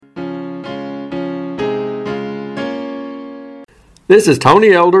This is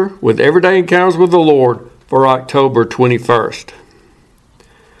Tony Elder with Everyday Encounters with the Lord for October 21st.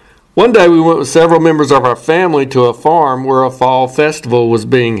 One day we went with several members of our family to a farm where a fall festival was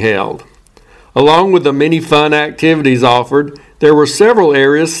being held. Along with the many fun activities offered, there were several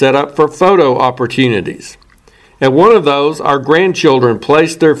areas set up for photo opportunities. At one of those, our grandchildren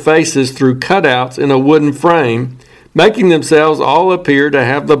placed their faces through cutouts in a wooden frame, making themselves all appear to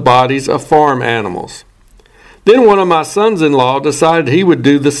have the bodies of farm animals. Then one of my sons-in-law decided he would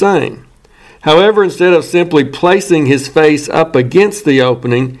do the same. However, instead of simply placing his face up against the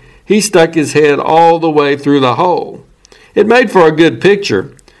opening, he stuck his head all the way through the hole. It made for a good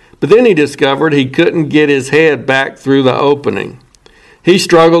picture, but then he discovered he couldn't get his head back through the opening. He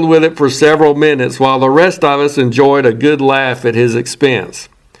struggled with it for several minutes while the rest of us enjoyed a good laugh at his expense.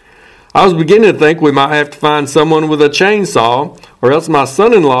 I was beginning to think we might have to find someone with a chainsaw, or else my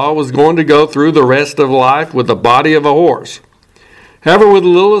son-in-law was going to go through the rest of life with the body of a horse. However, with a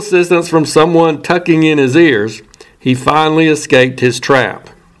little assistance from someone tucking in his ears, he finally escaped his trap.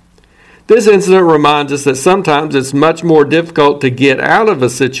 This incident reminds us that sometimes it's much more difficult to get out of a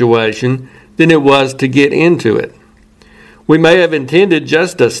situation than it was to get into it. We may have intended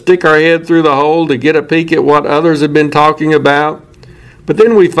just to stick our head through the hole to get a peek at what others have been talking about, but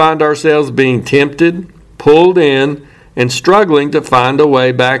then we find ourselves being tempted, pulled in, and struggling to find a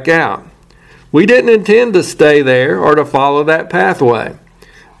way back out. We didn't intend to stay there or to follow that pathway,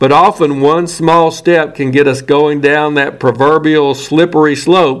 but often one small step can get us going down that proverbial slippery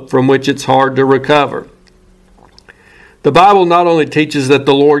slope from which it's hard to recover. The Bible not only teaches that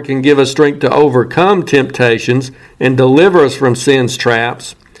the Lord can give us strength to overcome temptations and deliver us from sin's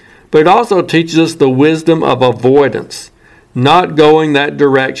traps, but it also teaches us the wisdom of avoidance, not going that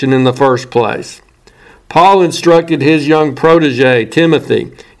direction in the first place. Paul instructed his young protege,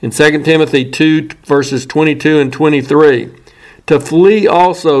 Timothy, in 2 Timothy 2, verses 22 and 23, to flee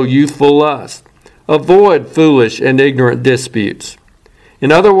also youthful lust. Avoid foolish and ignorant disputes.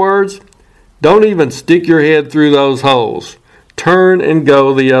 In other words, don't even stick your head through those holes. Turn and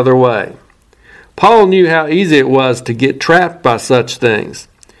go the other way. Paul knew how easy it was to get trapped by such things.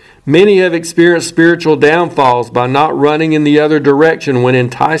 Many have experienced spiritual downfalls by not running in the other direction when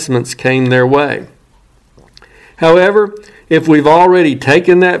enticements came their way. However, if we've already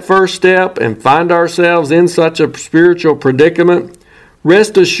taken that first step and find ourselves in such a spiritual predicament,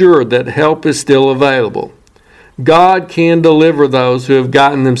 rest assured that help is still available. God can deliver those who have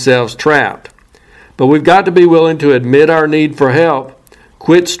gotten themselves trapped. But we've got to be willing to admit our need for help,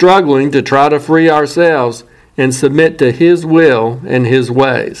 quit struggling to try to free ourselves, and submit to His will and His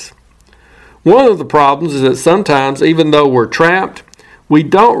ways. One of the problems is that sometimes, even though we're trapped, we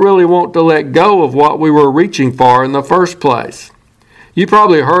don't really want to let go of what we were reaching for in the first place. You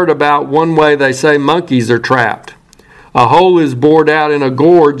probably heard about one way they say monkeys are trapped. A hole is bored out in a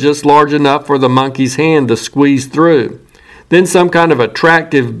gourd just large enough for the monkey's hand to squeeze through. Then some kind of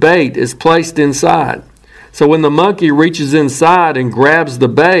attractive bait is placed inside. So when the monkey reaches inside and grabs the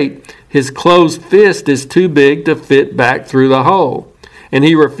bait, his closed fist is too big to fit back through the hole, and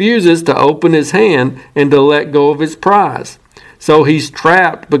he refuses to open his hand and to let go of his prize. So he's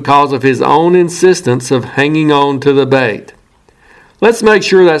trapped because of his own insistence of hanging on to the bait. Let's make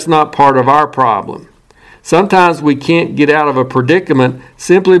sure that's not part of our problem. Sometimes we can't get out of a predicament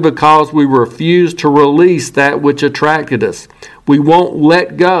simply because we refuse to release that which attracted us. We won't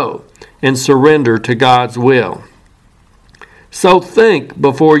let go and surrender to God's will. So think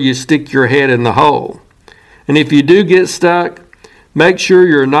before you stick your head in the hole. And if you do get stuck, make sure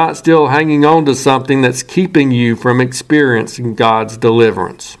you're not still hanging on to something that's keeping you from experiencing God's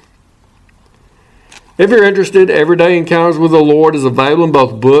deliverance. If you're interested, Everyday Encounters with the Lord is available in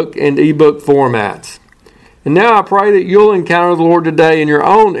both book and ebook formats. And now I pray that you'll encounter the Lord today in your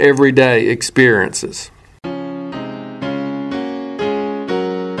own everyday experiences.